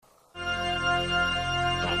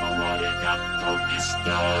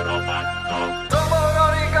Mr. Roboto. Domo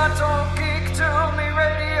arigato, geek to me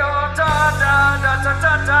radio, da da da da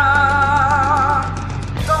da da.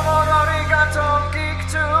 Domo arigato, geek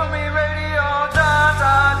to me radio, da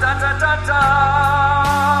da da da da da.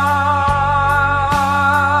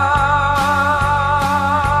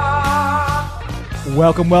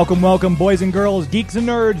 Welcome, boys and girls, geeks and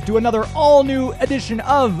nerds, to another all-new edition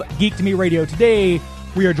of Geek to Me Radio. Today,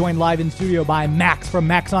 we are joined live in studio by Max from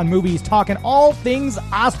Max on Movies, talking all things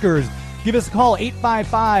Oscars. Give us a call,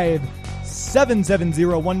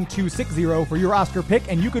 855-770-1260 for your Oscar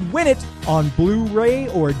pick, and you could win it on Blu-ray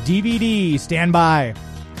or DVD. Stand by.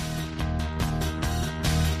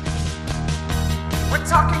 We're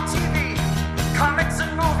talking TV, comics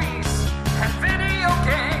and movies, and video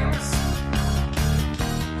games.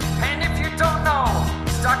 And if you don't know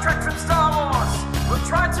Star Trek from Star Wars, we'll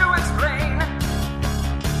try to explain.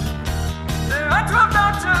 There are 12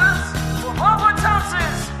 doctors for Hogwarts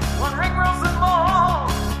houses, one ring rules them all.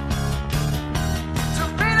 To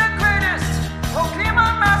be the greatest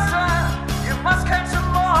Pokemon master, you must catch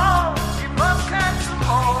them all. You must catch them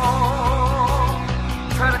all.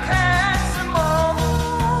 Try to catch them all.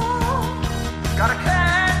 Gotta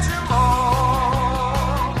catch them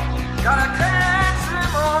all. Gotta catch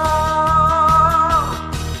them all.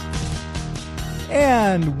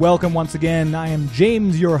 And welcome once again. I am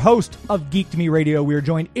James, your host of Geek to Me Radio. We are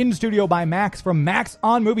joined in studio by Max from Max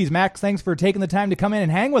on Movies. Max, thanks for taking the time to come in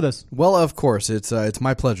and hang with us. Well, of course. It's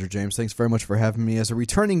my pleasure, James. Thanks very much for having me as a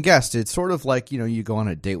returning guest. It's sort of like, you go on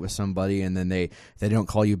a date with somebody and then they don't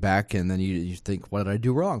call you back and then you think, what did I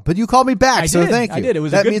do wrong? But you called me back, so thank you. I did. It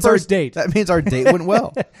was a good first date. That means our date went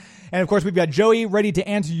well. And, of course, we've got Joey ready to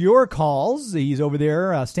answer your calls. He's over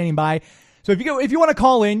there standing by. So if you want to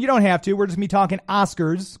call in, you don't have to. We're just going to be talking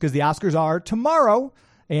Oscars because the Oscars are tomorrow.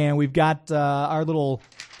 And we've got our little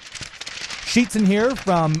sheets in here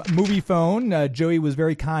from Movie Phone. Joey was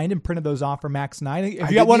very kind and printed those off for Max and I. Have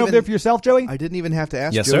you got one over there for yourself, Joey? I didn't even have to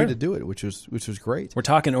ask Yes, Joey sir. to do it, which was great. We're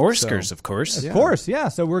talking Oscars, of course. Of course, yeah.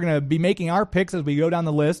 So we're going to be making our picks as we go down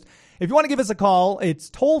the list. If you want to give us a call, it's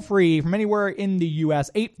toll-free from anywhere in the U.S.,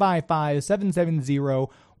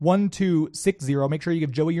 855-770-1260. Make sure you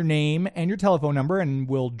give Joey your name and your telephone number, and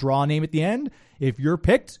we'll draw a name at the end. If you're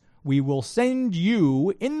picked, we will send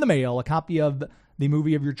you in the mail a copy of the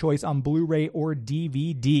movie of your choice on Blu-ray or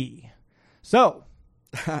DVD. So,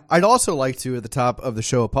 I'd also like to, at the top of the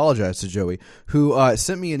show, apologize to Joey, who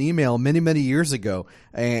sent me an email many, many years ago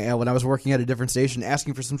and when I was working at a different station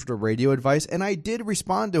asking for some sort of radio advice, and I did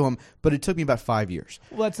respond to him, but it took me about 5 years.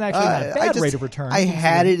 well, that's actually not a bad rate of return. I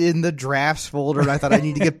had it in the drafts folder, and I thought I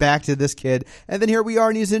need to get back to this kid. And then here we are,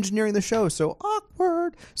 and he's engineering the show. So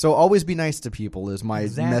awkward. So always be nice to people is my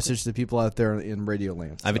message to people out there in radio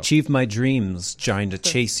land. So. I've achieved my dreams trying to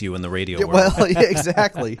chase you in the radio world. Well, yeah,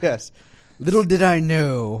 exactly, yes. Little did I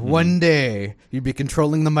know, one day you'd be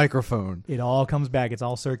controlling the microphone. It all comes back. It's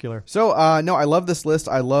all circular. So, no, I love this list.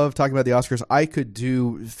 I love talking about the Oscars. I could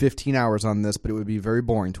do 15 hours on this, but it would be very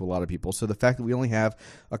boring to a lot of people. So the fact that we only have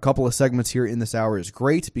a couple of segments here in this hour is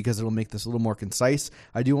great because it'll make this a little more concise.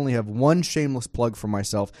 I do only have one shameless plug for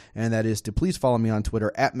myself, and that is to please follow me on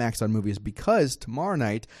Twitter at MaxOnMovies, because tomorrow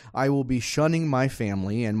night I will be shunning my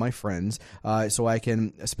family and my friends so I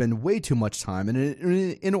can spend way too much time, and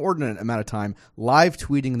an inordinate amount of time, live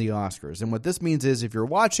tweeting the Oscars. And what this means is if you're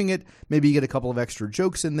watching it, maybe you get a couple of extra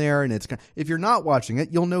jokes in there, and if you're not watching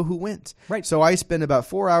it, you'll know who wins. Right. So I spend about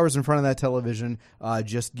 4 hours in front of that television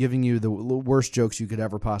just giving you the worst jokes you could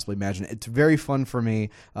ever possibly imagine. It's very fun for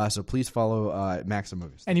me, so please follow Max on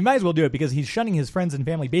Movies. And you might as well do it because he's shunning his friends and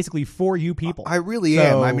family basically for you people. I really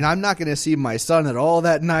am. I mean, I'm not going to see my son at all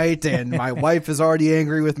that night, and my wife is already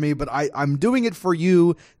angry with me, but I'm doing it for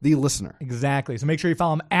you, the listener. Exactly. So make sure you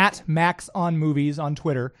follow him at Max on Movies on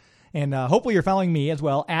Twitter. And hopefully you're following me as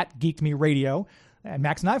well at Geek to Me Radio. And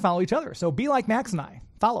Max and I follow each other. So be like Max and I.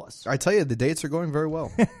 Follow us. I tell you, the dates are going very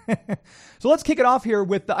well. So let's kick it off here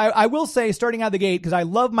with, I will say, starting out of the gate, because I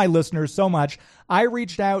love my listeners so much, I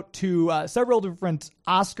reached out to several different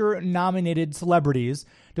Oscar-nominated celebrities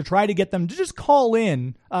to try to get them to just call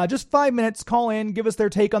in, just 5 minutes, call in, give us their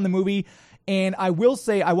take on the movie. And I will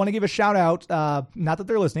say, I want to give a shout out, not that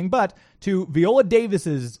they're listening, but to Viola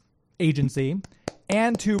Davis's agency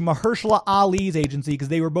and to Mahershala Ali's agency, because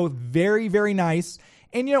they were both very, very nice.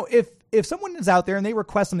 And, you know, if someone is out there and they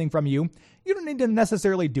request something from you, you don't need to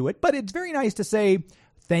necessarily do it, but it's very nice to say,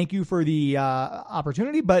 thank you for the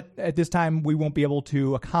opportunity, but at this time we won't be able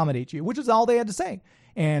to accommodate you, which is all they had to say.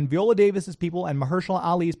 And Viola Davis's people and Mahershala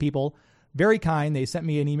Ali's people, very kind. They sent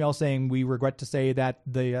me an email saying, we regret to say that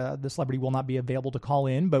the celebrity will not be available to call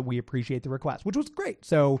in, but we appreciate the request, which was great.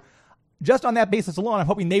 So just on that basis alone, I'm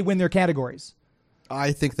hoping they win their categories.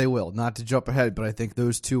 I think they will. Not to jump ahead, but I think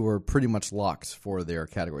those two are pretty much locks for their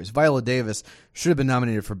categories. Viola Davis should have been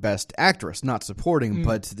nominated for Best Actress, not Supporting,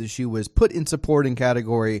 but she was put in Supporting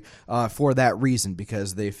category for that reason,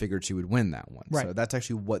 because they figured she would win that one. Right. So that's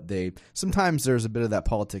actually what they... Sometimes there's a bit of that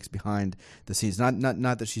politics behind the scenes. Not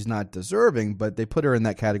that she's not deserving, but they put her in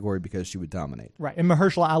that category because she would dominate. Right. And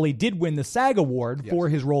Mahershala Ali did win the SAG Award for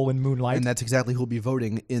his role in Moonlight. And that's exactly who'll be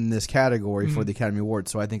voting in this category for the Academy Award,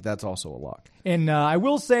 so I think that's also a lock. And I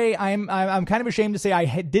will say I'm kind of ashamed to say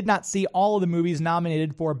I did not see all of the movies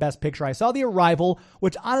nominated for Best Picture. I saw The Arrival,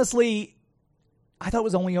 which honestly I thought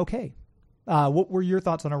was only okay. What were your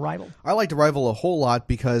thoughts on Arrival? I liked Arrival a whole lot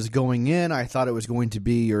because going in, I thought it was going to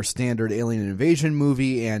be your standard alien invasion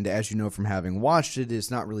movie, and as you know from having watched it,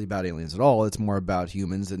 it's not really about aliens at all. It's more about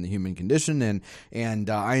humans and the human condition, and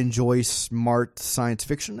I enjoy smart science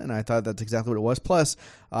fiction, and I thought that's exactly what it was. Plus,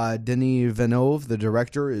 Denis Villeneuve, the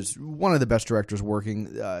director, is one of the best directors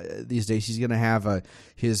working these days. He's going to have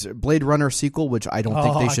his Blade Runner sequel, which I don't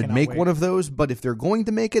think they should make one of those, but if they're going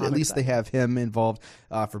to make it, at least they have him involved.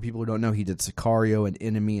 For people who don't know, he did Sicario and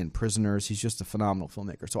Enemy and Prisoners. He's just a phenomenal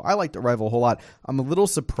filmmaker. So I liked Arrival a whole lot. I'm a little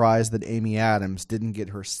surprised that Amy Adams didn't get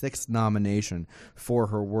her 6th nomination for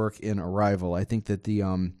her work in Arrival. I think that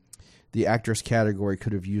the actress category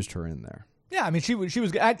could have used her in there. Yeah, I mean, she was.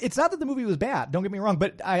 It's not that the movie was bad. Don't get me wrong,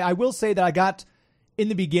 but I will say that I got in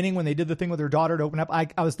the beginning when they did the thing with her daughter to open up. I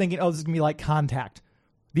was thinking, oh, this is gonna be like Contact.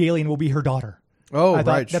 The alien will be her daughter. Oh, I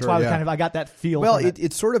thought, right. That's sure, why yeah. I got that feel. Well, from it.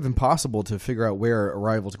 it's sort of impossible to figure out where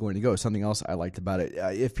Arrival is going to go. Something else I liked about it.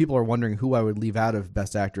 If people are wondering who I would leave out of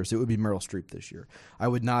Best Actress, it would be Meryl Streep this year. I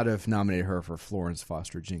would not have nominated her for Florence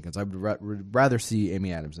Foster Jenkins. I would rather see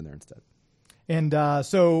Amy Adams in there instead. And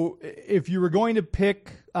so if you were going to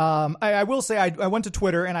pick, I will say I went to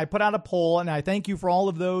Twitter and I put out a poll, and I thank you for all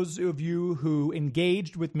of those of you who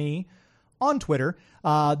engaged with me on Twitter.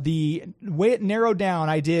 The way it narrowed down,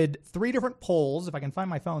 I did 3 different polls. If I can find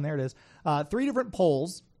my phone, there it is. 3 different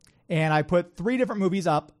polls, and I put 3 different movies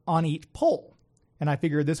up on each poll. And I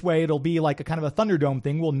figured this way it'll be like a kind of a Thunderdome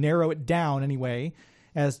thing. We'll narrow it down anyway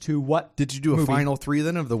as to what. Did you do a final 3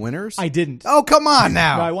 then of the winners? I didn't. Oh, come on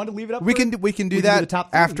now. No, I wanted to leave it up. We can do that the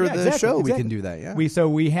top 3. after Yeah, the exactly, show. exactly. We can do that. Yeah.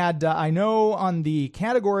 We had I know on the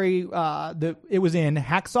category that it was in,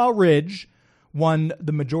 Hacksaw Ridge won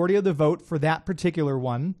the majority of the vote for that particular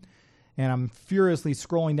one. And I'm furiously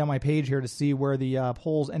scrolling down my page here to see where the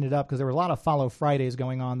polls ended up, because there were a lot of Follow Fridays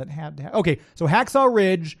going on that had to okay, so Hacksaw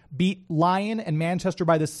Ridge beat Lion and Manchester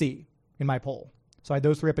by the Sea in my poll. So I had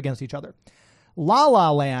those 3 up against each other. La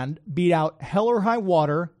La Land beat out Hell or High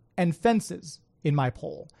Water and Fences in my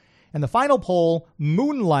poll. And the final poll,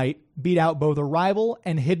 Moonlight beat out both Arrival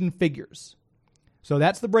and Hidden Figures. So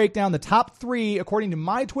that's the breakdown. The top 3, according to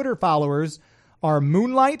my Twitter followers, are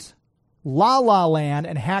Moonlight, La La Land,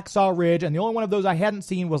 and Hacksaw Ridge. And the only one of those I hadn't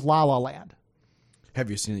seen was La La Land. Have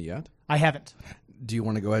you seen it yet? I haven't. Do you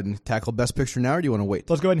want to go ahead and tackle Best Picture now, or do you want to wait?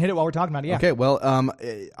 Let's go ahead and hit it while we're talking about it. Yeah. Okay. Well,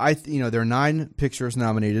 there are 9 pictures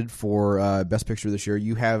nominated for Best Picture this year.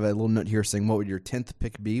 You have a little note here saying what would your 10th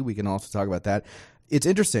pick be. We can also talk about that. It's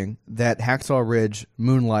interesting that Hacksaw Ridge,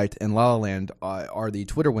 Moonlight, and La La Land are the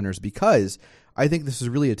Twitter winners, because I think this is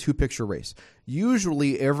really a 2-picture race.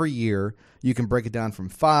 Usually every year you can break it down from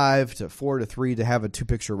 5 to 4 to 3 to have a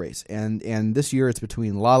 2-picture race. And this year it's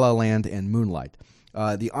between La La Land and Moonlight.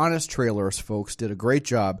 The Honest Trailers folks did a great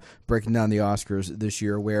job breaking down the Oscars this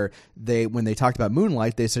year, where when they talked about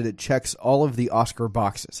Moonlight, they said it checks all of the Oscar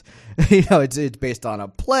boxes. It's based on a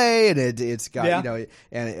play, and it's got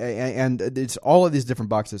and it's all of these different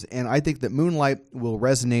boxes. And I think that Moonlight will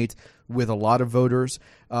resonate with a lot of voters.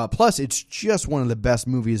 Plus, it's just one of the best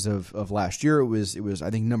movies of last year. It was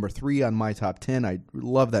I think number 3 on my top 10. I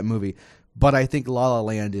love that movie, but I think La La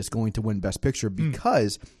Land is going to win Best Picture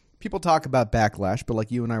because. People talk about backlash, but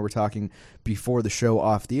like you and I were talking before the show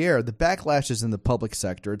off the air, the backlash is in the public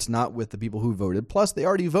sector. It's not with the people who voted. Plus, they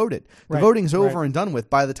already voted. The voting's over and done with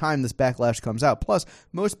by the time this backlash comes out. Plus,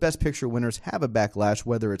 most Best Picture winners have a backlash,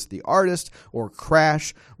 whether it's the artist or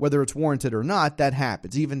Crash, whether it's warranted or not, that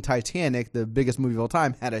happens. Even Titanic, the biggest movie of all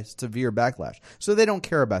time, had a severe backlash. So they don't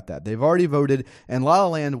care about that. They've already voted, and La La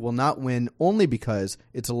Land will not win only because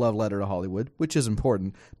it's a love letter to Hollywood, which is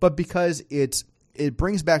important, but because it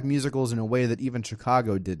brings back musicals in a way that even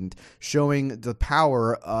Chicago didn't, showing the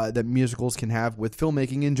power that musicals can have with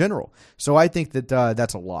filmmaking in general. So I think that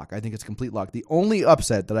that's a lock. I think it's a complete lock. The only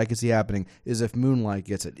upset that I could see happening is if Moonlight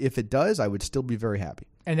gets it. If it does, I would still be very happy.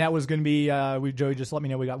 And that was going to be, Joey just let me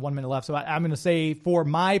know we got 1 minute left. So I'm going to say for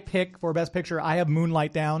my pick for Best Picture, I have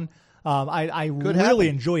Moonlight down. I really happen.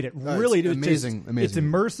 enjoyed it. It's Really, amazing. It's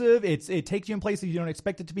immersive. It takes you in places you don't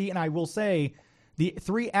expect it to be. And I will say, the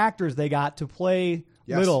 3 actors they got to play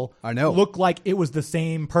Little, I know, look like it was the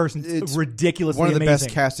same person. It's ridiculously one of the amazing.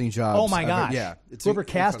 best casting jobs. Oh my gosh! Yeah, Whoever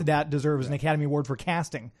casted that deserves an Academy Award for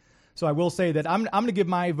casting. So I will say that I'm going to give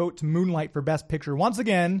my vote to Moonlight for Best Picture once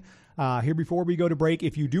again. Here before we go to break,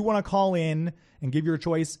 if you do want to call in and give your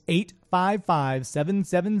choice,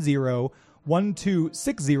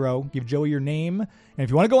 855-770-1260. Give Joey your name, and if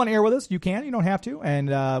you want to go on air with us, you can. You don't have to, and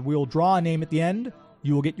we'll draw a name at the end.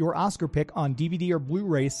 You will get your Oscar pick on DVD or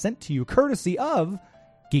Blu-ray sent to you, courtesy of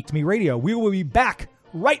Geek to Me Radio. We will be back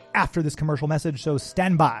right after this commercial message, so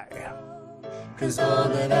stand by. 'Cause all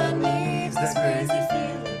that I need is this crazy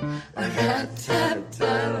feeling. I got tapped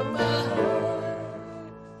out of my heart.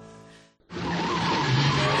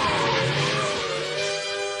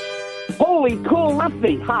 Holy cool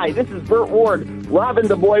lefty. Hi, this is Burt Ward, Robin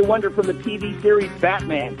the Boy Wonder from the TV series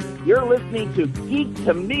Batman. You're listening to Geek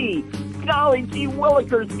to Me. Golly gee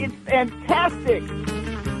willikers, it's fantastic.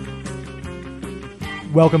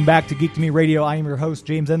 Welcome back to Geek to Me Radio. I am your host,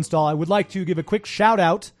 James Enstall. I would like to give a quick shout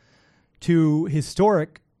out to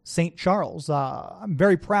historic St. Charles. I'm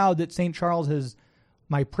very proud that St. Charles is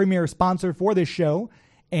my premier sponsor for this show.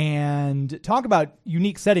 And talk about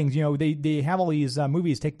unique settings. You know, they have all these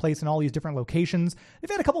movies take place in all these different locations.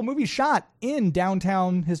 They've had a couple of movies shot in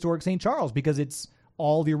downtown historic St. Charles because it's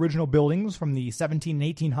all the original buildings from the 17 and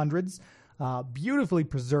 1800s, beautifully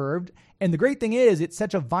preserved. And the great thing is it's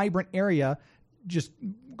such a vibrant area. Just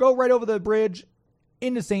go right over the bridge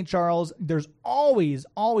into St. Charles. There's always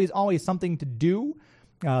something to do.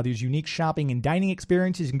 There's unique shopping and dining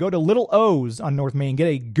experiences. You can go to Little O's on North Main, get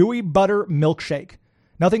a gooey butter milkshake.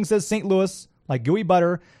 Nothing says St. Louis like gooey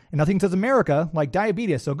butter, and nothing says America like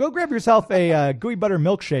diabetes. So go grab yourself a gooey butter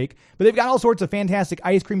milkshake. But they've got all sorts of fantastic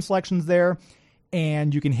ice cream selections there,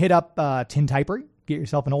 and you can hit up Tintype, get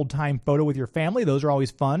yourself an old-time photo with your family. Those are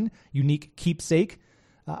always fun. Unique keepsake.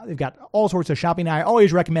 They've got all sorts of shopping. I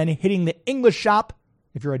always recommend hitting the English shop.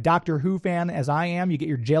 If you're a Doctor Who fan, as I am, you get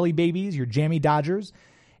your Jelly Babies, your Jammy Dodgers,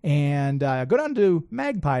 and go down to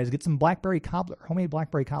Magpies, get some blackberry cobbler, homemade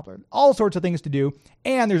blackberry cobbler. All sorts of things to do.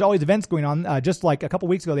 And there's always events going on. Just like a couple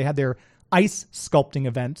weeks ago, they had their ice sculpting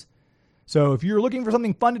event. So if you're looking for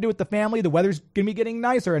something fun to do with the family, the weather's going to be getting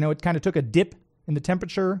nicer. I know it kind of took a dip in the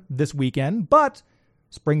temperature this weekend, but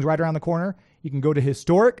spring's right around the corner. You can go to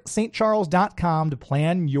historicstcharles.com to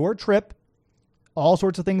plan your trip. All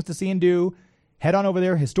sorts of things to see and do. Head on over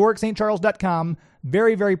there, historicstcharles.com.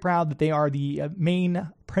 Very, very proud that they are the main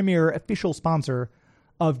premier official sponsor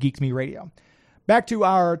of Geeks Me Radio. Back to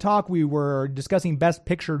our talk. We were discussing Best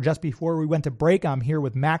Picture just before we went to break. I'm here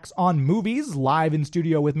with Max on Movies, live in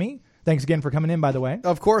studio with me. Thanks again for coming in, by the way.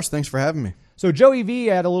 Of course. Thanks for having me. So Joey V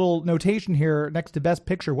had a little notation here next to Best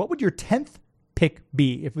Picture. What would your 10th pick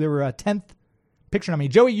be if there were a 10th picture nominee?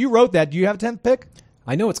 Joey, you wrote that. Do you have a 10th pick?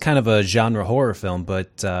 I know it's kind of a genre horror film,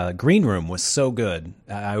 but Green Room was so good.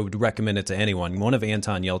 I would recommend it to anyone. One of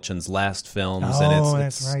Anton Yelchin's last films, and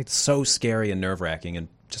it's right. So scary and nerve-wracking and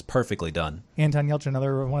just perfectly done. Anton Yelchin,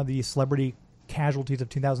 another one of the celebrity casualties of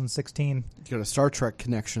 2016. You got a Star Trek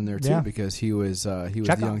connection there, too, because he was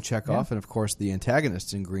the young Chekhov, and, of course, the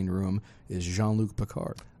antagonist in Green Room is Jean-Luc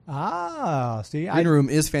Picard. Ah, see, Green Room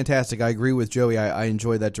is fantastic. I agree with Joey. I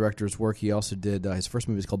enjoy that director's work. He also did his first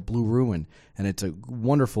movie is called Blue Ruin, and it's a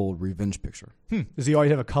wonderful revenge picture. Does he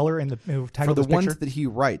always have a color in the title for of the his ones picture? that he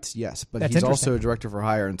writes? Yes, but That's he's also a director for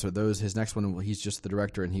hire, and so his next one he's just the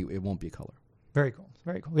director, and it won't be a color. Very cool,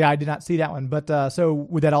 very cool. Yeah, I did not see that one, but so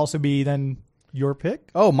would that also be then your pick?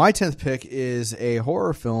 Oh, my 10th pick is a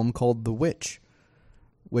horror film called The Witch.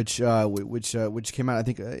 Which came out, I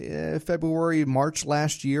think, February, March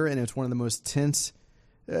last year, and it's one of the most tense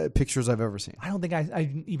pictures I've ever seen. I don't think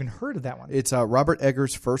I even heard of that one. It's Robert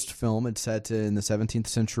Eggers' first film. It's set in the 17th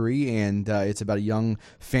century, and it's about a young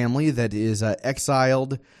family that is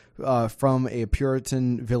exiled from a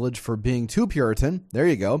Puritan village for being too Puritan. There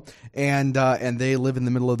you go. And they live in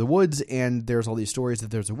the middle of the woods, and there's all these stories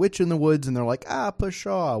that there's a witch in the woods, and they're like,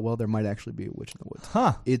 pshaw. Well, there might actually be a witch in the woods.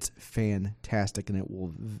 Huh. It's fantastic, and it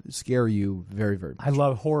will scare you very, very much. I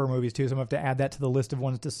love horror movies, too, so I'm going to have to add that to the list of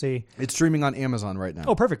ones to see. It's streaming on Amazon right now.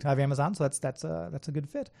 Oh, perfect. I have Amazon, so that's a good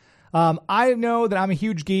fit. I know that I'm a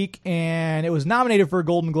huge geek, and it was nominated for a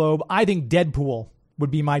Golden Globe. I think Deadpool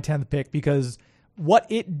would be my 10th pick because what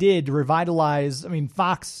it did to revitalize,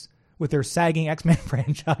 Fox with their sagging X-Men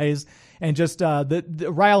franchise, and just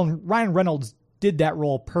the Ryan Reynolds did that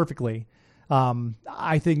role perfectly.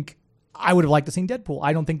 I think I would have liked to see Deadpool.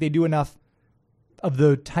 I don't think they do enough of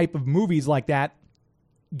the type of movies like that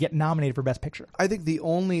get nominated for Best Picture. I think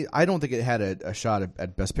I don't think it had a shot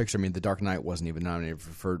at Best Picture. I mean, The Dark Knight wasn't even nominated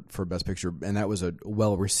for Best Picture, and that was a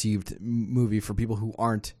well-received movie for people who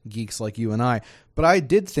aren't geeks like you and I. But I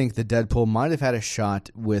did think that Deadpool might have had a shot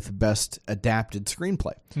with Best Adapted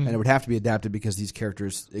Screenplay, and it would have to be adapted because these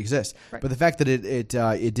characters exist. Right. But the fact that it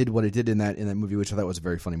did what it did in that movie, which I thought was a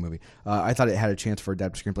very funny movie, I thought it had a chance for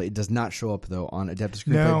Adapted Screenplay. It does not show up though on Adapted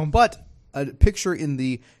Screenplay, No. but a picture in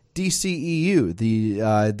the DCEU,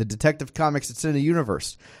 the Detective Comics Extended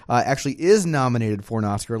Universe, actually is nominated for an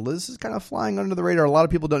Oscar. This is kind of flying under the radar. A lot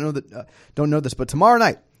of people don't know this, but tomorrow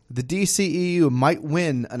night the DCEU might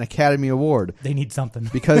win an Academy Award. They need something.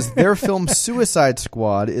 Because their film Suicide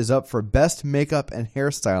Squad is up for Best Makeup and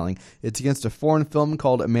Hairstyling. It's against a foreign film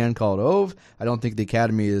called A Man Called Ove. I don't think the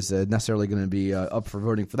Academy is necessarily going to be up for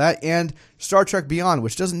voting for that. And Star Trek Beyond,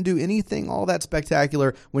 which doesn't do anything all that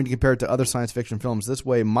spectacular when you compare it to other science fiction films. This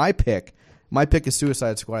way, my pick is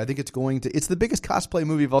Suicide Squad. I think it's the biggest cosplay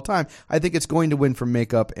movie of all time. I think it's going to win for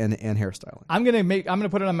makeup and hairstyling. I'm gonna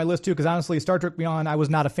put it on my list too, because honestly, Star Trek Beyond, I was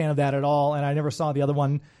not a fan of that at all, and I never saw the other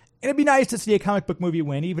one. And it'd be nice to see a comic book movie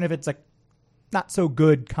win, even if it's a not so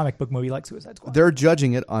good comic book movie like Suicide Squad. They're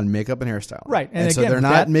judging it on makeup and hairstyling. Right. And so again, they're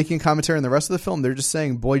not making commentary on the rest of the film. They're just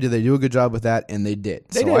saying, boy, did they do a good job with that, and they did.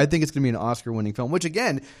 They did. I think it's going to be an Oscar-winning film, which,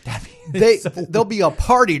 again, there'll be a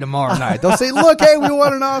party tomorrow night. They'll say, look, hey, we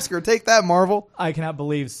won an Oscar. Take that, Marvel. I cannot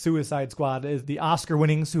believe Suicide Squad is the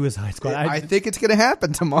Oscar-winning Suicide Squad. I think it's going to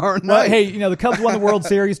happen tomorrow night. Well, hey, the Cubs won the World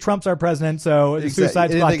Series. Trump's our president, so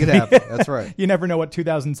Suicide Squad Anything could happen. That's right. You never know what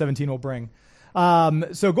 2017 will bring.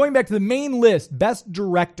 So going back to the main list, Best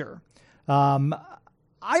Director.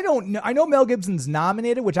 I don't know. I know Mel Gibson's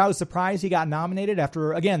nominated, which I was surprised he got nominated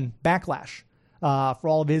after, again, backlash for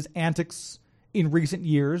all of his antics in recent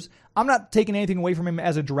years. I'm not taking anything away from him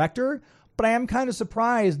as a director, but I am kind of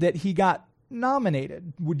surprised that he got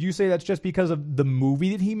nominated. Would you say that's just because of the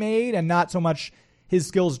movie that he made and not so much his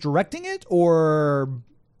skills directing it, or...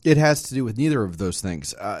 It has to do with neither of those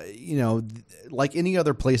things. Like any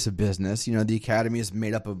other place of business, the Academy is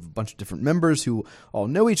made up of a bunch of different members who all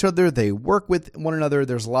know each other. They work with one another.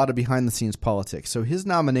 There's a lot of behind-the-scenes politics. So his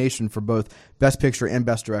nomination for both Best Picture and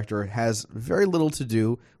Best Director has very little to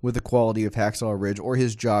do with the quality of Hacksaw Ridge or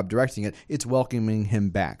his job directing it. It's welcoming him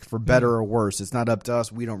back, for better or worse. It's not up to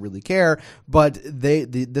us. We don't really care. But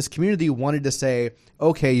this community wanted to say,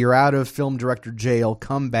 okay, you're out of film director jail.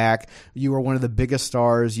 Come back. You are one of the biggest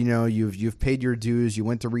stars. You've paid your dues. You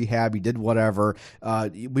went to rehab. You did whatever.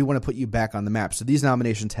 We want to put you back on the map. So these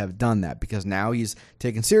nominations have done that, because now he's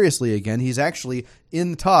taken seriously again. He's actually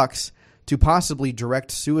in the talks to possibly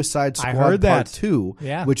direct Suicide Squad Part 2,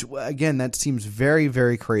 which, again, that seems very,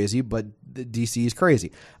 very crazy, but the DC is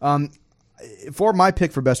crazy. For my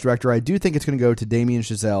pick for Best Director, I do think it's going to go to Damien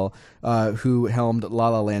Chazelle, who helmed La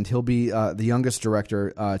La Land. He'll be the youngest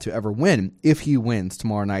director to ever win, if he wins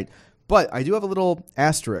tomorrow night. But I do have a little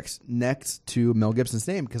asterisk next to Mel Gibson's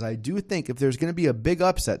name, because I do think if there's going to be a big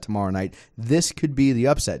upset tomorrow night, this could be the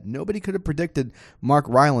upset. Nobody could have predicted Mark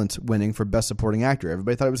Rylance winning for Best Supporting Actor.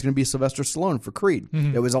 Everybody thought it was going to be Sylvester Stallone for Creed.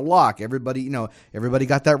 It was a lock. Everybody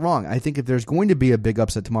got that wrong. I think if there's going to be a big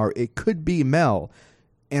upset tomorrow, it could be Mel.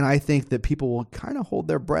 And I think that people will kind of hold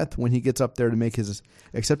their breath when he gets up there to make his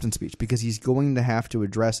acceptance speech, because he's going to have to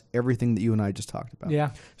address everything that you and I just talked about.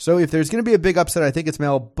 Yeah. So if there's going to be a big upset, I think it's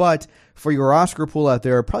Mel. But for your Oscar pool out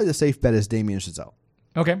there, probably the safe bet is Damien Chazelle.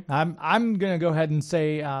 Okay. I'm going to go ahead and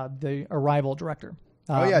say the Arrival director.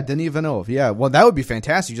 Denis Villeneuve. Yeah, well, that would be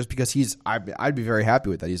fantastic, just because I'd be very happy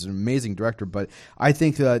with that. He's an amazing director, but I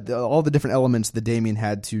think all the different elements that Damien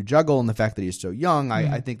had to juggle, and the fact that he's so young,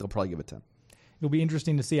 I think they'll probably give it to him. It'll be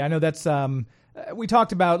interesting to see. I know that's we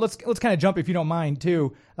talked about. Let's kind of jump, if you don't mind,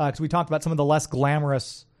 too, because we talked about some of the less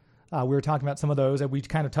glamorous. We were talking about some of those, and we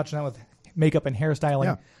kind of touched on that with makeup and hairstyling.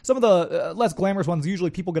 Yeah. Some of the less glamorous ones, usually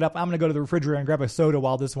people get up, I'm going to go to the refrigerator and grab a soda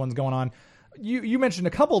while this one's going on. You mentioned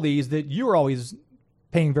a couple of these that you were always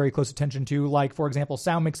paying very close attention to, like, for example,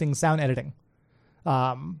 sound mixing, sound editing.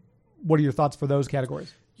 What are your thoughts for those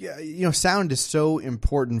categories? Yeah, sound is so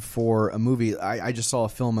important for a movie. I just saw a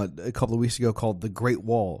film a couple of weeks ago called The Great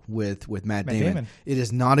Wall with Matt Damon. It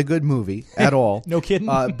is not a good movie at all. No kidding.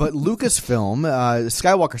 But Lucasfilm,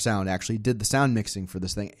 Skywalker Sound, actually did the sound mixing for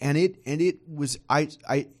this thing, and it was I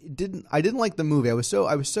didn't like the movie. I was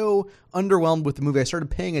so underwhelmed with the movie. I started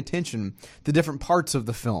paying attention to different parts of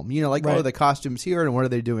the film. What are the costumes here, and what are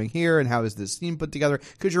they doing here, and how is this scene put together?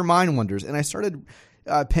 Because your mind wanders, and I started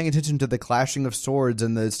paying attention to the clashing of swords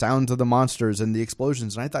and the sounds of the monsters and the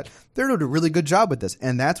explosions. And I thought they're doing a really good job with this.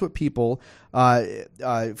 And that's what people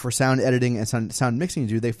for sound editing and sound mixing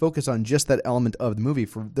do. They focus on just that element of the movie.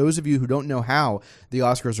 For those of you who don't know how the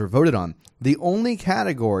Oscars are voted on, the only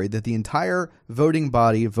category that the entire voting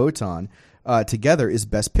body votes on together is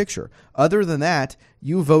Best Picture. Other than that,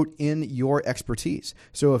 you vote in your expertise.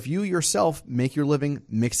 So if you yourself make your living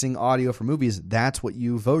mixing audio for movies, that's what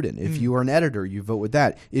you vote in. If you are an editor, you vote with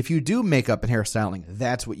that. If you do makeup and hairstyling,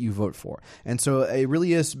 that's what you vote for. And so it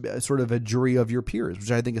really is sort of a jury of your peers, which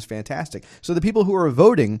I think is fantastic. So the people who are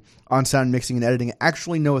voting on sound mixing and editing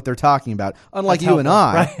actually know what they're talking about, unlike That's you and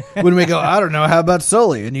I, right? when we go, I don't know, how about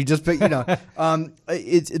Sully? And you just pick,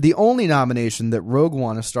 it's the only nomination that Rogue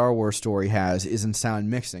One, a Star Wars story, has is in sound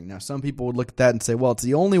mixing. Now, some people would look at that and say, well, it's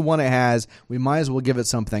the only one it has. We might as well give it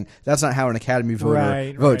something. That's not how an Academy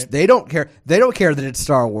voter votes. Right. They don't care. They don't care that it's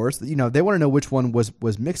Star Wars. They want to know which one was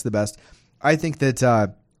mixed the best. I think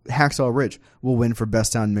that Hacksaw Ridge will win for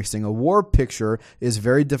best sound mixing. A war picture is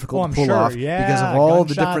very difficult to pull off because of all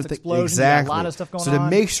the different things. Exactly. A lot of stuff going so on. to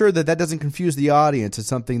make sure that doesn't confuse the audience, it's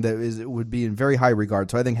something that would be in very high regard.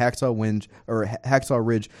 So I think Hacksaw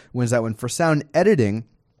Ridge wins that one. For sound editing,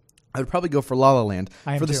 I would probably go for La La Land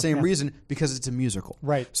for the same reason, because it's a musical.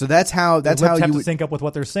 Right. So that's how you have would to sync up with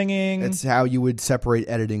what they're singing. That's how you would separate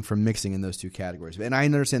editing from mixing in those two categories. And I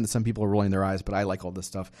understand that some people are rolling their eyes, but I like all this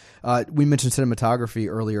stuff. We mentioned cinematography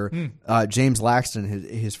earlier. James Laxton,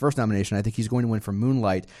 his first nomination, I think he's going to win for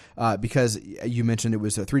Moonlight because you mentioned it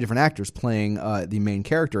was 3 different actors playing the main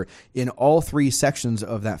character. In all 3 sections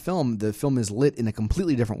of that film, the film is lit in a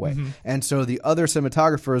completely different way. And so the other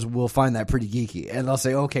cinematographers will find that pretty geeky, and they'll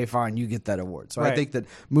say, okay, fine, you get that award. So I think that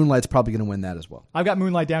Moonlight's probably going to win that as well. I've got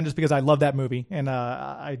Moonlight down just because I love that movie. And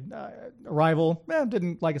Arrival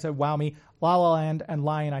didn't, like I said, wow me. La La Land and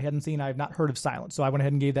Lion I hadn't seen. I have not heard of Silence. So I went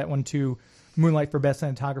ahead and gave that one to Moonlight for best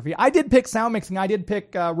cinematography. I did pick sound mixing. I did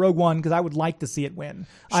pick Rogue One because I would like to see it win.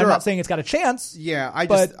 Sure. I'm not saying it's got a chance. Yeah,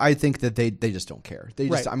 I think that they just don't care. They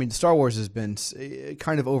just, I mean, Star Wars has been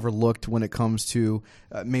kind of overlooked when it comes to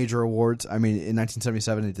major awards. I mean, in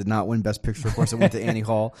 1977, it did not win Best Picture. Of course, it went to Annie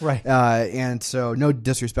Hall. Right. And so, no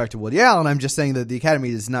disrespect to Woody Allen. I'm just saying that the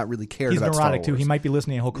Academy does not really care about Star Wars. He's neurotic too. He might be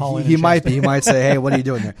listening. He'll call in. He might be. He might say, "Hey, what are you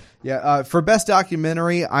doing there?" Yeah. For best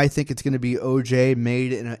documentary, I think it's going to be OJ,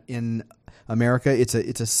 made in America. It's a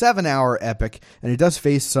 7-hour epic, and it does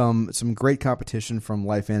face some great competition from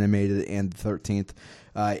Life Animated and The 13th.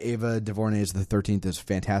 Ava DuVernay's The 13th is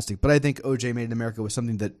fantastic, but I think OJ Made in America was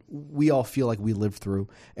something that we all feel like we lived through,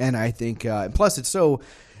 and I think plus it's so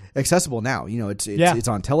accessible now. It's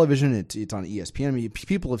on television. It's on ESPN. I mean,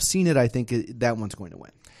 people have seen it. I think that one's going to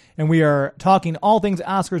win. And we are talking all things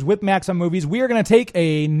Oscars with Max on Movies. We are going to take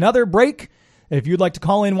another break. If you'd like to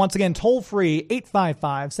call in, once again, toll free,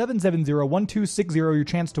 855-770-1260, your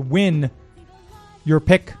chance to win your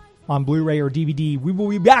pick on Blu-ray or DVD. We will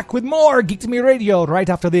be back with more Geek to Me Radio right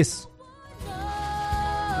after this.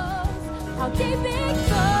 How deep it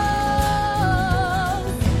goes,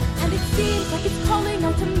 and it seems like it's calling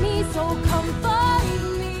out to me, so come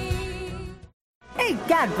find me. Hey,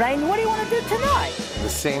 Godbrain, what do you want to do tonight? The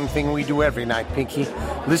same thing we do every night, Pinky.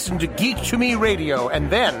 Listen to Geek to Me Radio and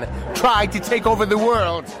then try to take over the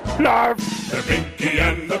world. Narf! The Pinky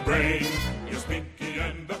and the Brain. Yes, Pinky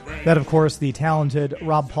and the Brain. That, of course, the talented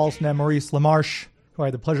Rob Paulson and Maurice LaMarche, who I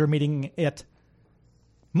had the pleasure of meeting at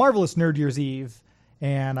Marvelous Nerd Year's Eve.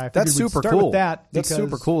 And I figured that's we'd super start cool. with that. That's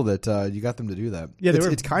super cool that you got them to do that. Yeah,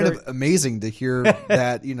 it's kind of amazing to hear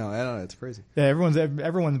that. I don't know. It's crazy. Yeah,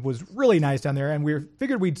 everyone was really nice down there, and we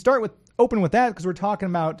figured we'd open with that because we're talking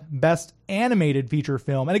about best animated feature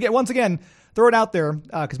film. And again, once again, throw it out there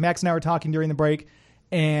because Max and I were talking during the break,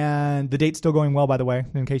 and the date's still going well, by the way,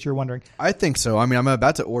 in case you're wondering. I think so. I mean, I'm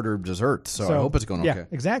about to order dessert, so I hope it's going okay. Yeah,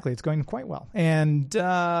 exactly. It's going quite well. And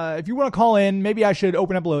if you want to call in, maybe I should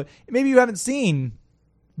open up a little. Maybe you haven't seen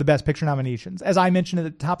the Best Picture nominations. As I mentioned at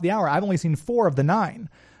the top of the hour, I've only seen 4 of the 9.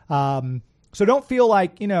 So don't feel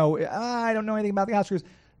like, I don't know anything about the Oscars.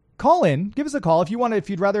 Call in. Give us a call. If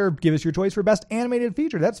you'd rather give us your choice for Best Animated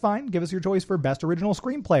Feature, that's fine. Give us your choice for Best Original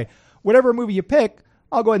Screenplay. Whatever movie you pick,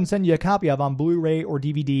 I'll go ahead and send you a copy of on Blu-ray or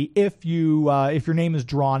DVD if your name is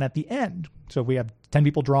drawn at the end. So if we have 10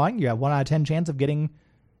 people drawing, you have 1 out of 10 chance of getting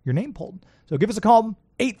your name pulled. So give us a call,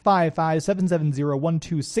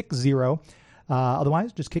 855-770-1260.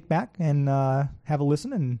 Otherwise, just kick back and have a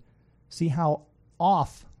listen and see how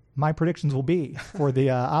off my predictions will be for the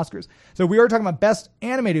Oscars. So we are talking about Best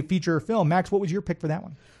Animated Feature Film. Max, what was your pick for that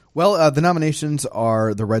one? Well, the nominations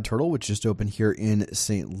are The Red Turtle, which just opened here in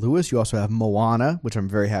St. Louis. You also have Moana, which I'm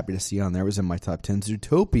very happy to see on there. It was in my top 10.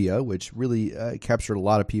 Zootopia, which really captured a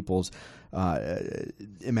lot of people's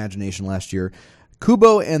imagination last year.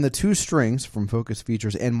 Kubo and the Two Strings from Focus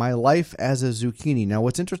Features, and My Life as a Zucchini. Now,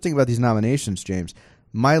 what's interesting about these nominations, James,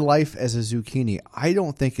 My Life as a Zucchini, I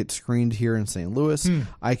don't think it's screened here in St. Louis.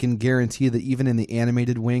 I can guarantee that even in the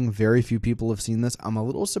animated wing, very few people have seen this. I'm a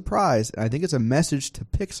little surprised, and I think it's a message to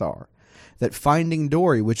Pixar that Finding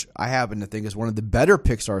Dory, which I happen to think is one of the better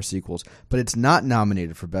Pixar sequels, but it's not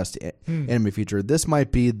nominated for Best Animated Feature. This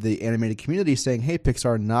might be the animated community saying, hey,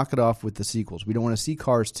 Pixar, knock it off with the sequels. We don't want to see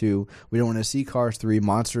Cars 2. We don't want to see Cars 3,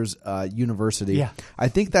 Monsters University. Yeah. I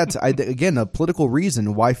think that's, again, a political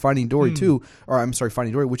reason why Finding Dory 2, or I'm sorry,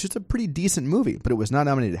 Finding Dory, which is a pretty decent movie, but it was not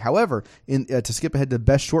nominated. However, to skip ahead to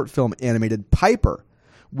Best Short Film Animated, Piper,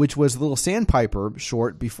 which was the Little Sandpiper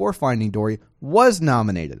short before Finding Dory, was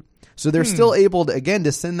nominated. So they're still able to, again,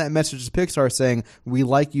 to send that message to Pixar saying, we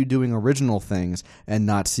like you doing original things and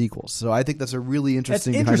not sequels. So I think that's a really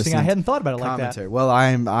interesting That's interesting. I hadn't thought about it like commentary. that. Well,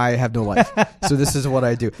 I have no life. So this is what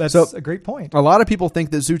I do. That's so, a great point. A lot of people think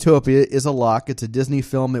that Zootopia is a lock. It's a Disney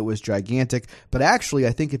film. It was gigantic. But actually,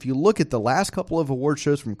 I think if you look at the last couple of award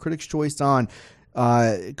shows from Critics' Choice on,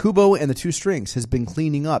 Kubo and the Two Strings has been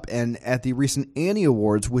cleaning up. And at the recent Annie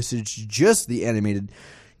Awards, which is just the animated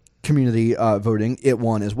community voting, it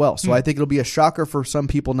won as well. So I think it'll be a shocker for some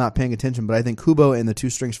people not paying attention, but I think Kubo and the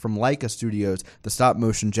Two Strings from Laika Studios, the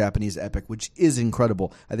stop-motion Japanese epic, which is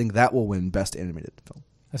incredible, I think that will win Best Animated Film.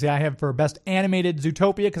 I see. I have for Best Animated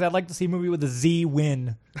Zootopia because I'd like to see a movie with a Z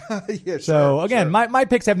win. Yeah, so sure, again, sure. my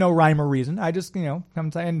picks have no rhyme or reason. I just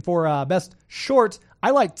come saying for Best Short,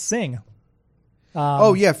 I liked Sing. For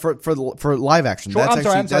live action. Sure, That's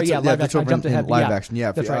I'm sorry. Yeah, live action. I jumped in ahead. live Yeah, action.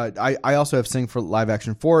 Yeah, that's right. I also have Sing for live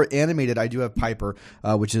action. For animated, I do have Piper,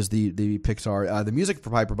 which is the Pixar. The music for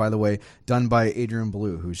Piper, by the way, done by Adrian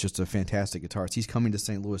Belew, who's just a fantastic guitarist. He's coming to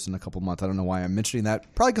St. Louis in a couple months. I don't know why I'm mentioning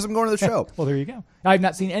that. Probably because I'm going to the show. Well, there you go. I've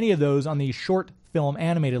not seen any of those on the short film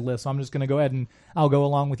animated list, so I'm just going to go ahead and I'll go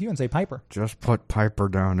along with you and say Piper. Just put Piper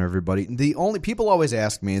down, everybody. The only people always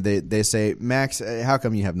ask me, they say, Max, how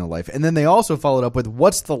come you have no life? And then they also followed up with,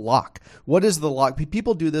 what's the lock? What is the lock?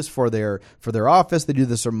 People do this for their office. They do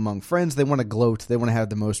this among friends. They want to gloat. They want to have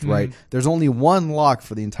the most right. There's only one lock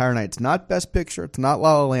for the entire night. It's not Best Picture. It's not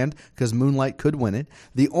La La Land because Moonlight could win it.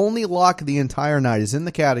 The only lock the entire night is in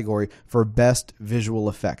the category for Best Visual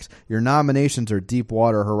Effects. Your nominations are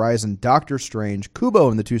Deepwater Horizon, Doctor Strange, Kubo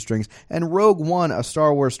and the Two Strings, and Rogue One, A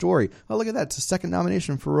Star Wars Story. Oh, look at that. It's a second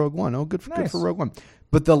nomination for Rogue One. Oh, good for Rogue One.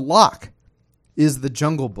 But the lock is The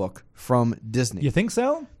Jungle Book from Disney. You think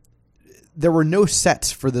so? There were no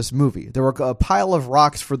sets for this movie. There were a pile of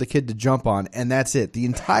rocks for the kid to jump on, and that's it. The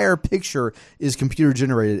entire picture is computer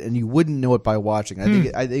generated, and you wouldn't know it by watching.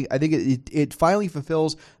 I think it finally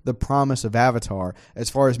fulfills the promise of Avatar as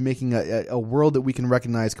far as making a world that we can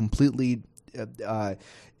recognize completely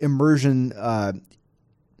immersion.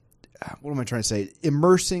 What am I trying to say?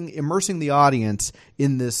 Immersing the audience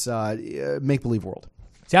in this make believe world.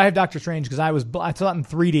 See, I have Doctor Strange because I saw it in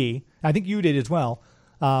 3D. I think you did as well.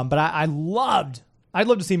 But I'd love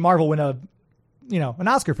to see Marvel win an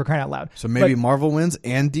Oscar for crying out loud. So maybe Marvel wins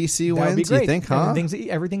and DC wins. Be great. You think, huh?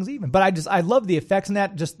 Everything's even. But I love the effects in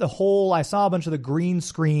that. Just the whole. I saw a bunch of the green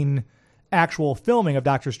screen actual filming of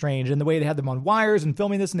Doctor Strange and the way they had them on wires and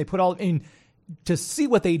filming this, and they put all in to see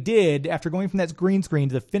what they did after going from that green screen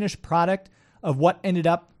to the finished product of what ended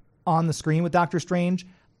up on the screen with Doctor Strange.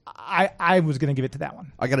 I was going to give it to that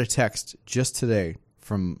one. I got a text just today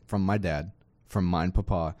from my dad, from mine,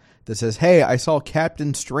 Papa, that says, hey, I saw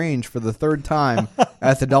Captain Strange for the third time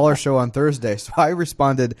at the Dollar Show on Thursday. So I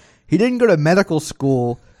responded, he didn't go to medical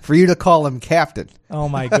school for you to call him Captain. Oh,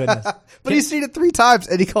 my goodness. But he's seen it 3 times,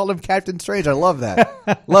 and he called him Captain Strange. I love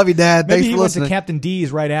that. Love you, Dad. Maybe Thanks for listening. Maybe he went to Captain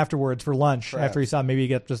D's right afterwards for lunch after he saw maybe he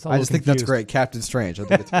got just a little I just think confused. that's great. Captain Strange. I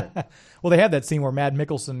think it's great. Well, they had that scene where Mad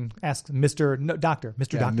Mikkelsen asks Mr. Doctor.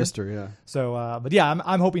 Mr. So, but yeah,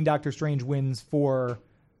 I'm hoping Doctor Strange wins for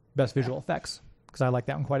Best Visual Effects because I like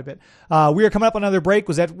that one quite a bit. We are coming up on another break.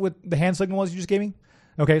 Was that what the hand signal was you just gave me?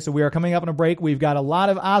 Okay, so we are coming up on a break. We've got a lot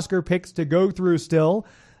of Oscar picks to go through still.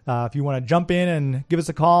 If you want to jump in and give us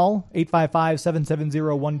a call,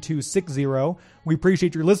 855-770-1260. We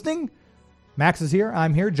appreciate your listening. Max is here.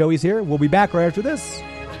 I'm here. Joey's here. We'll be back right after this.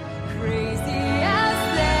 Crazy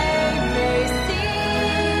as they may seem,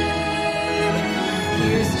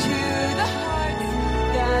 here's to the hearts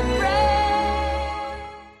that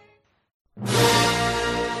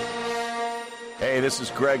break. Hey, this is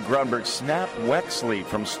Greg Grunberg, Snap Wexley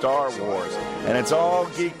from Star Wars, and it's all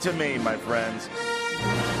geek to me, my friends.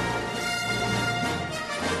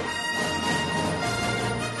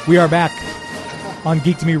 We are back on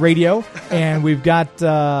Geek to Me Radio, and we've got,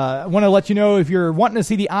 I want to let you know if you're wanting to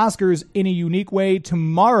see the Oscars in a unique way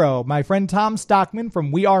tomorrow, my friend Tom Stockman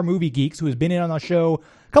from We Are Movie Geeks, who has been in on the show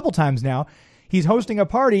a couple times now, he's hosting a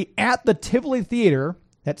party at the Tivoli Theater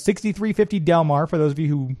at 6350 Delmar, for those of you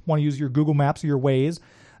who want to use your Google Maps or your Waze.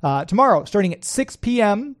 Tomorrow, starting at 6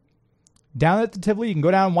 p.m., down at the Tivoli. You can go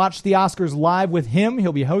down and watch the Oscars live with him.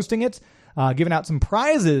 He'll be hosting it, giving out some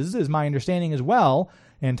prizes, is my understanding as well.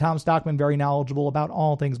 And Tom Stockman, very knowledgeable about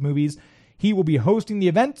all things movies. He will be hosting the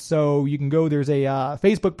event, so you can go. There's a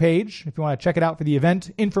Facebook page if you want to check it out for the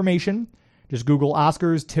event information. Just Google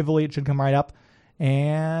Oscars Tivoli. It should come right up.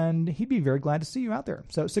 And he'd be very glad to see you out there.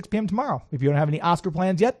 So 6 p.m. tomorrow. If you don't have any Oscar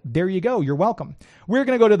plans yet, there you go. You're welcome. We're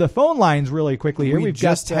going to go to the phone lines really quickly here. We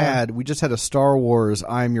just had a Star Wars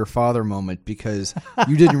 "I'm Your Father" moment because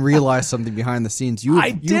you didn't realize something behind the scenes.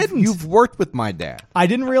 You've worked with my dad. I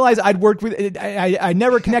didn't realize I'd worked with. I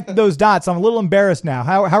never connected those dots. I'm a little embarrassed now.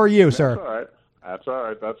 How are you, sir? That's all right. That's all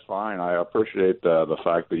right. That's fine. I appreciate the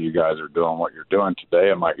fact that you guys are doing what you're doing today,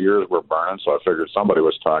 and my ears were burning, so I figured somebody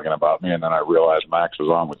was talking about me, and then I realized Max was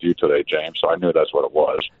on with you today, James, so I knew that's what it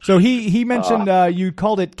was. So he mentioned you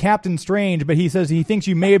called it Captain Strange, but he says he thinks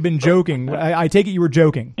you may have been joking. I take it you were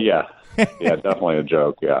joking. Yeah. Yeah, definitely a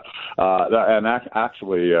joke, yeah. And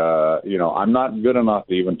actually, I'm not good enough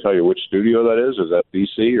to even tell you which studio that is. Is that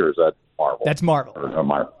DC or is that Marvel? That's Marvel.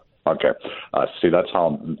 Marvel. Okay. See, that's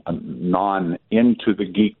how non-into the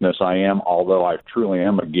geekness I am, although I truly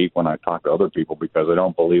am a geek when I talk to other people because I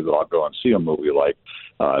don't believe that I'll go and see a movie like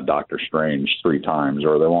Doctor Strange 3 times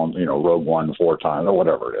or they won't, Rogue One 4 times or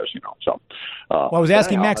whatever it is, So, well, I was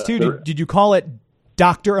asking Max, too, did you call it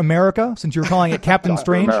Dr. America since you were calling it Captain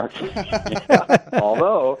Strange? Yeah.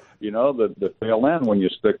 Although, the tail end, when you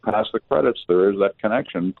stick past the credits, there is that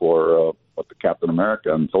connection for what the Captain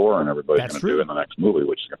America and Thor and everybody's going to do in the next movie,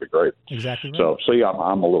 which is going to be great. Exactly right. So yeah,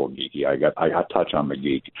 I'm a little geeky. I got touch on the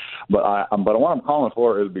geek, but what I'm calling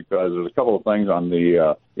for is because there's a couple of things on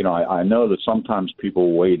the I know that sometimes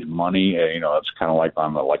people wage money. It's kind of like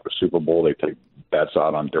on the Super Bowl, they take bets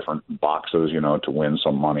out on different boxes, to win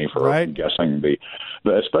some money for guessing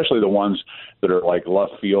especially the ones that are like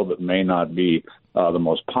left field that may not be the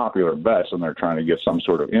most popular bets, and they're trying to get some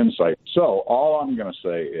sort of insight. So all I'm going to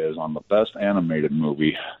say is on the best animated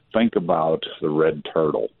movie, think about The Red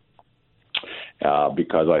Turtle.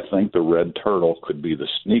 Because I think The Red Turtle could be the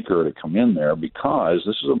sneaker to come in there because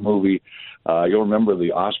this is a movie, you'll remember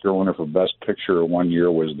the Oscar winner for Best Picture one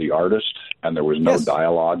year was The Artist, and there was no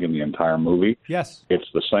dialogue in the entire movie. Yes.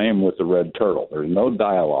 It's the same with The Red Turtle. There's no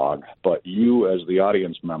dialogue, but you as the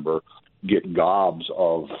audience member get gobs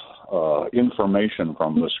of information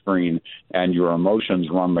from the screen, and your emotions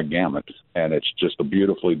run the gamut, and it's just a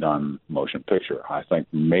beautifully done motion picture. I think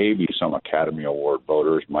maybe some Academy Award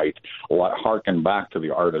voters might harken back to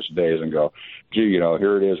the Artist days and go, gee,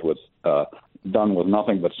 here it is with done with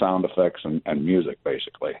nothing but sound effects and music,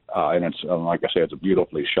 basically. And it's, like I say, it's a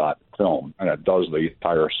beautifully shot film, and it does the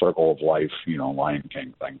entire circle of life, Lion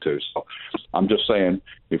King thing, too. So I'm just saying,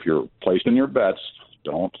 if you're placing your bets,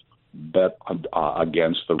 don't bet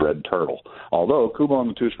against The Red Turtle. Although Kubo and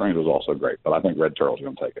the Two Strings was also great, but I think Red Turtle's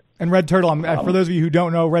going to take it. And Red Turtle, for those of you who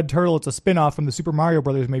don't know, Red Turtle, it's a spin-off from the Super Mario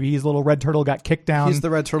Brothers. Maybe he's a little Red Turtle, got kicked down. He's the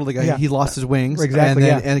Red Turtle, the guy. He lost his wings. Exactly,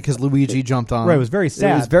 and because Luigi jumped on him. Right, it was very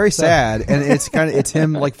sad. It was very sad, and it's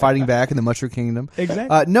him fighting back in the Mushroom Kingdom.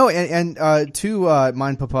 Exactly. To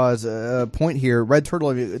Mind Papa's point here, Red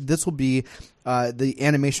Turtle, this will be the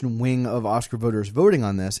animation wing of Oscar voters voting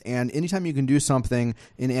on this, and anytime you can do something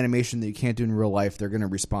in animation that you can't do in real life, they're going to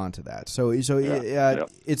respond to that. So it's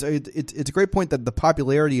a great point that the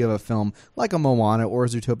popularity of a film like a Moana or a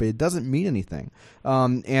Zootopia doesn't mean anything.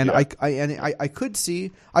 I could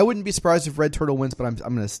see, I wouldn't be surprised if Red Turtle wins, but I'm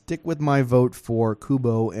going to stick with my vote for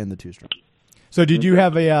Kubo and the Two Strings. So did you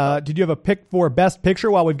have a pick for Best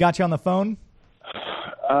Picture while we've got you on the phone?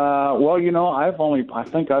 I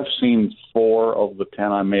think I've seen 4 of the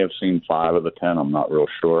 10. I may have seen 5 of the 10. I'm not real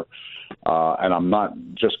sure. And I'm not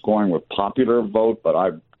just going with popular vote, but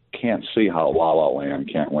I can't see how La La Land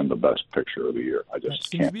can't win the Best Picture of the year. I just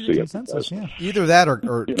can't see it. Yeah. Either that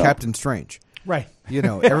or Captain Strange. Right.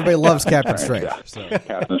 Everybody loves Captain Strange. Yeah. So.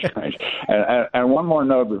 Captain Strange. And one more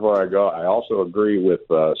note before I go. I also agree with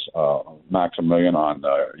Maximilian on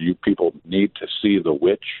you people need to see The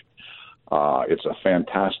Witch. It's a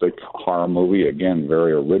fantastic horror movie. Again,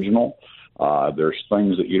 very original. There's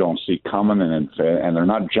things that you don't see coming, and they're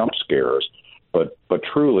not jump scares. But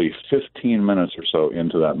truly, 15 minutes or so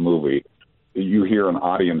into that movie, you hear an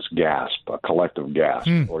audience gasp, a collective gasp,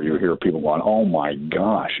 or you hear people going, "Oh my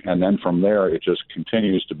gosh!" And then from there, it just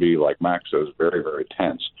continues to be, like Max says, very, very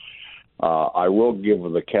tense. I will give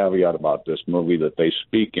the caveat about this movie that they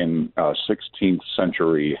speak in 16th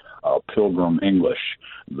century Pilgrim English,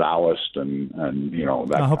 Taoist, and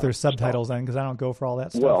that. I hope there's subtitles then, because I don't go for all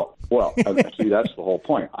that stuff. Well, see, that's the whole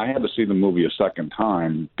point. I had to see the movie a second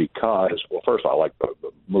time because, well, first I liked the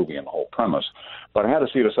movie and the whole premise, but I had to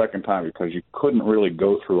see it a second time because you couldn't really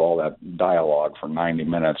go through all that dialogue for 90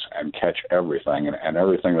 minutes and catch everything, and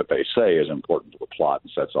everything that they say is important to the plot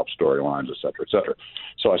and sets up storylines, et cetera, et cetera.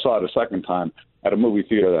 So I saw it a second time at a movie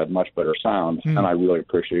theater that had much better sound, and I really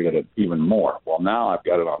appreciated it even more. Well, now I've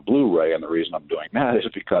got it on Blu-ray, and the reason I'm doing that is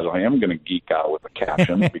because I am going to geek out with the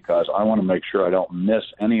captions because I want to make sure I don't miss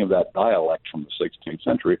any of that dialect from the 16th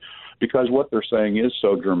century, because what they're saying is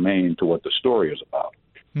so germane to what the story is about.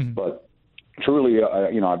 But truly,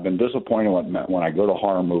 I've been disappointed when I go to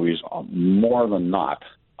horror movies more than not,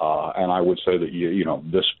 and I would say that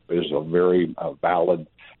this is a very valid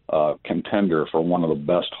contender for one of the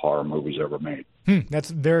best horror movies ever made. That's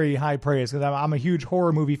very high praise, because I'm a huge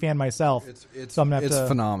horror movie fan myself. It's so I'm gonna have to...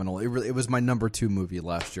 phenomenal. It was my number 2 movie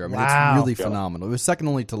last year. I mean, Wow. It's really phenomenal. It was second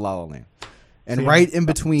only to La La Land. And right in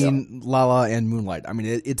between La La and Moonlight. I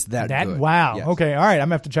mean, it's that good. Wow. Yes. Okay. All right. I'm going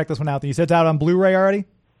to have to check this one out. You said it's out on Blu-ray already?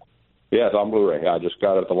 Yeah, it's on Blu-ray. I just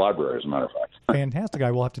got it at the library, as a matter of fact. Fantastic. I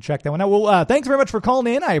will have to check that one out. Well, thanks very much for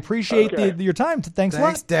calling in. I appreciate your time. Thanks a lot.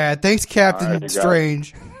 Thanks, Dad. Thanks, Captain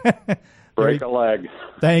Strange. Break a leg.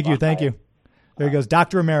 Thank you. Thank you. There he goes,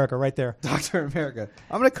 Dr. America, right there. Dr. America.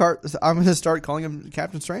 I'm gonna start calling him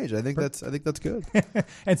Captain Strange. I think that's good.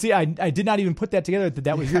 And see, I did not even put that together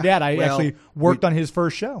that was your dad. I actually worked on his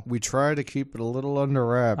first show. We try to keep it a little under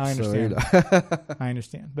wraps. I understand. I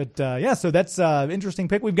understand. But so that's an interesting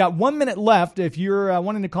pick. We've got 1 minute left. If you're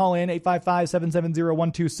wanting to call in,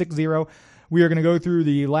 855-770-1260. We are going to go through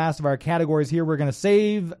the last of our categories here. We're going to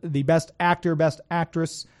save the best actor, best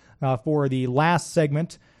actress for the last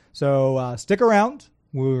segment. So stick around.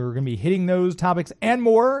 We're going to be hitting those topics and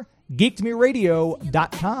more.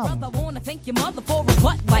 GeekToMeRadio.com. I want to thank your mother for a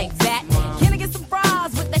butt like that. Can I get some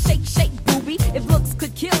fries with that shake, shake, booby? If looks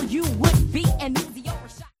could kill, you would be an easy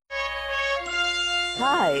overshot.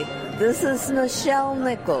 Hi, this is Nichelle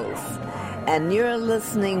Nichols, and you're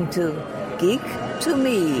listening to Geek to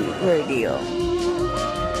Me Radio.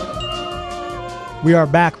 We are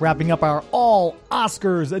back wrapping up our all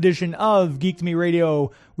Oscars edition of Geek to Me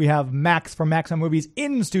Radio. We have Max from Max on Movies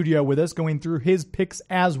in studio with us, going through his picks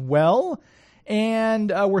as well.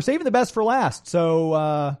 And we're saving the best for last.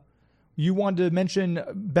 So you wanted to mention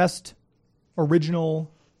best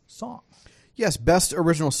original song. Yes, best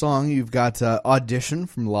original song. You've got Audition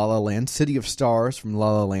from La La Land, City of Stars from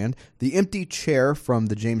La La Land, The Empty Chair from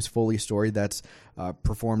the James Foley story that's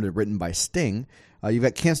performed and written by Sting. You've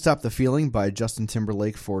got Can't Stop the Feeling by Justin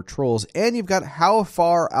Timberlake for Trolls. And you've got How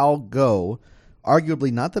Far I'll Go,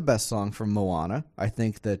 arguably not the best song from Moana. I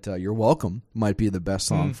think that You're Welcome might be the best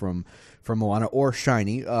song from Moana, or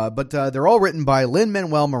Shiny. But they're all written by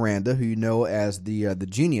Lin-Manuel Miranda, who you know as the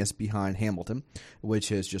genius behind Hamilton, which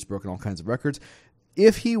has just broken all kinds of records.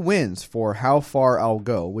 If he wins for How Far I'll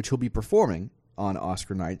Go, which he'll be performing on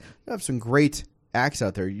Oscar night, you have some great acts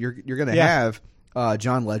out there. You're going to have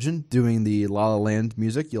John Legend doing the La La Land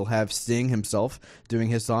music. You'll have Sting himself doing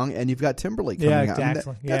his song, and you've got Timberlake coming out.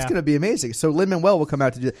 Exactly. That's going to be amazing. So Lin-Manuel will come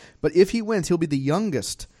out to do that. But if he wins, he'll be the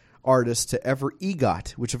youngest artist to ever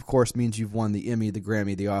EGOT, which of course means you've won the Emmy, the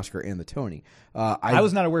Grammy, the Oscar, and the Tony. I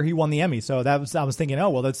was not aware he won the Emmy, so I was thinking,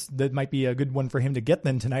 that might be a good one for him to get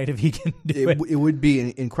then tonight if he can do it. It would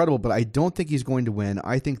be incredible, but I don't think he's going to win.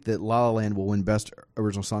 I think that La La Land will win Best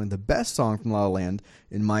Original Song. The best song from La La Land,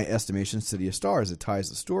 in my estimation, City of Stars. It ties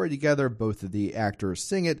the story together. Both of the actors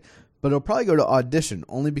sing it, but it'll probably go to Audition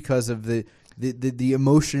only because of the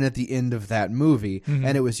emotion at the end of that movie,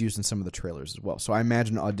 and it was used in some of the trailers as well. So I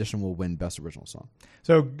imagine Audition will win Best Original Song.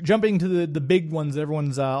 So jumping to the big ones that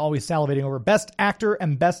everyone's always salivating over, Best Actor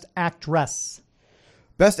and Best Actress.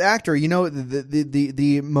 Best Actor,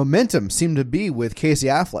 the momentum seemed to be with Casey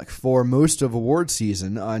Affleck for most of award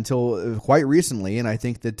season until quite recently, and I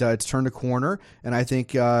think that it's turned a corner, and I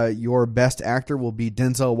think your Best Actor will be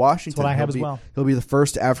Denzel Washington. That's what I have as well. He'll be the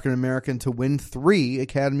first African-American to win 3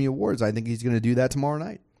 Academy Awards. I think he's going to do that tomorrow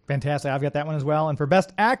night. Fantastic. I've got that one as well. And for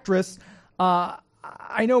Best Actress, I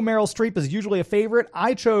know Meryl Streep is usually a favorite.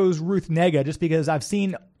 I chose Ruth Negga just because I've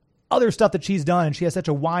seen other stuff that she's done, and she has such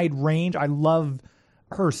a wide range. I love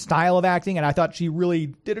her style of acting, and I thought she really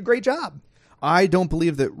did a great job. I don't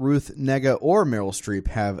believe that Ruth Negga or Meryl Streep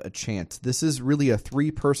have a chance. This is really a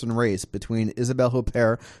 3-person race between Isabelle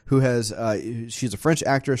Huppert, who has she's a French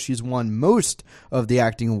actress. She's won most of the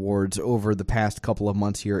acting awards over the past couple of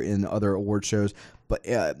months here in other award shows.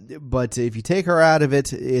 But if you take her out of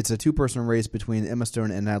it, it's a 2-person race between Emma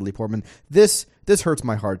Stone and Natalie Portman. This hurts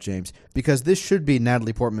my heart, James, because this should be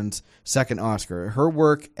Natalie Portman's second Oscar. Her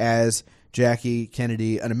work as Jackie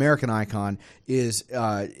Kennedy, an American icon, is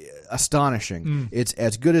astonishing. It's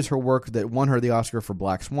as good as her work that won her the Oscar for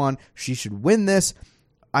Black Swan. She should win this.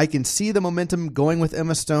 I can see the momentum going with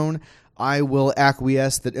Emma Stone. I will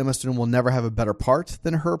acquiesce that Emma Stone will never have a better part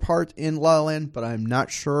than her part in La La Land, but I'm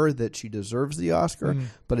not sure that she deserves the Oscar.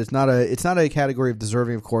 But it's not a category of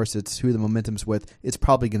deserving, of course. It's who the momentum's with. It's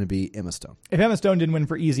probably going to be Emma Stone. If Emma Stone didn't win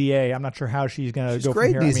for Easy A, I'm not sure how she's going to go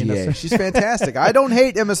great from here. Easy A. She's fantastic. I don't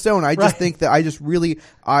hate Emma Stone. I just think that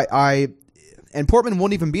and Portman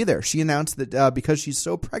won't even be there. She announced that because she's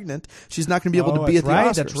so pregnant, she's not going to be able to be at the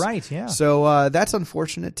Oscars. That's right, yeah. So that's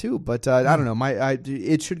unfortunate too. But I don't know.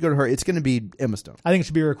 It should go to her. It's going to be Emma Stone. I think it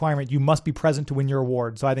should be a requirement. You must be present to win your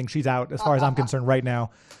award. So I think she's out as far as I'm concerned right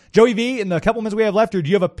now. Joey V, in the couple minutes we have left here, do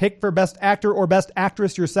you have a pick for Best Actor or Best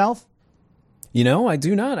Actress yourself? I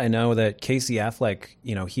do not. I know that Casey Affleck,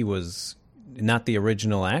 he was not the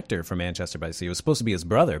original actor for Manchester by the Sea. It was supposed to be his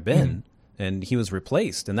brother, Ben. And he was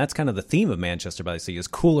replaced, and that's kind of the theme of Manchester by the Sea. His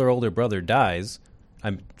cooler older brother dies.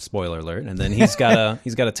 Spoiler alert, and then he's got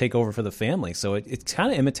to take over for the family. So it's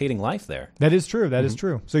kind of imitating life there. That is true. That is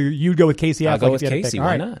true. So you'd go with Casey Affleck. I'll go with Casey.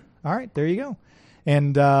 Why not? All right, there you go.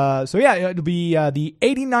 And it'll be the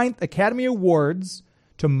 89th Academy Awards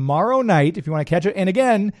tomorrow night if you want to catch it. And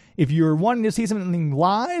again, if you're wanting to see something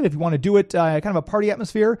live, if you want to do it kind of a party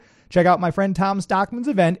atmosphere, check out my friend Tom Stockman's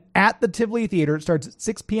event at the Tivoli Theater. It starts at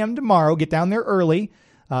 6 p.m. tomorrow. Get down there early.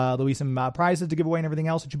 There'll be some prizes to give away and everything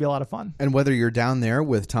else. It should be a lot of fun. And whether you're down there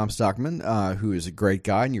with Tom Stockman, who is a great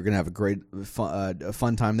guy, and you're going to have a great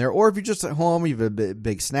fun time there, or if you're just at home, you have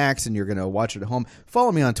big snacks, and you're going to watch it at home,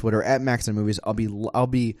 follow me on Twitter at MaxonMovies. I'll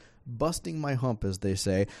be busting my hump, as they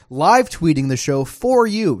say, live tweeting the show for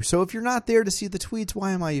you. So if you're not there to see the tweets,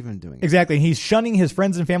 why am I even doing it? Exactly. He's shunning his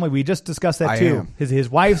friends and family. We just discussed that too. His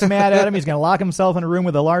wife's mad at him. He's going to lock himself in a room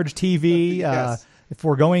with a large TV. Yes.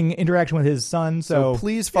 Foregoing interaction with his son. So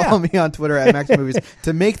please follow me on Twitter at MaxonMovies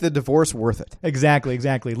to make the divorce worth it. Exactly.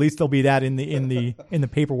 At least there'll be that in the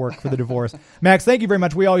paperwork for the divorce. Max, thank you very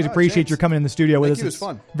much. We always appreciate your coming in the studio with us. It was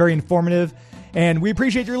fun. Very informative. And we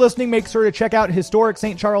appreciate your listening. Make sure to check out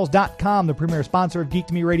HistoricSt.Charles.com, the premier sponsor of Geek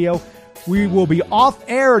to Me Radio. We will be off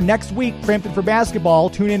air next week, Frampton for Basketball.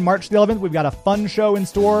 Tune in March the 11th. We've got a fun show in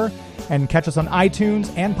store. And catch us on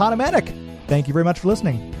iTunes and Podomatic. Thank you very much for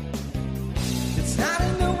listening. It's not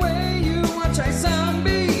in the way you watch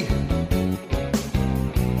iZombie.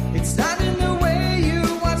 It's not in the way you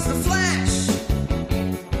watch The Flash.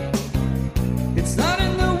 It's not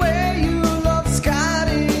in the way you love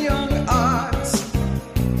Scotty Young Arts.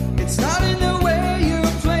 It's not in the way you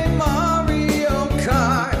play Mario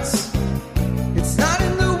Kart. It's not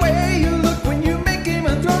in the way you look when you make Game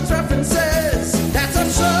of Thrones references. That's our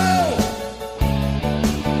show.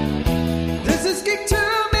 This is Geek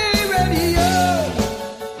to Me Radio.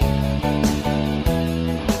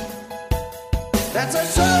 That's our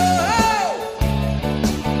show.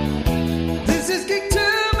 This is Geek to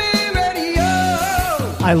Me Radio.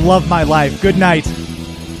 I love my life. Good night.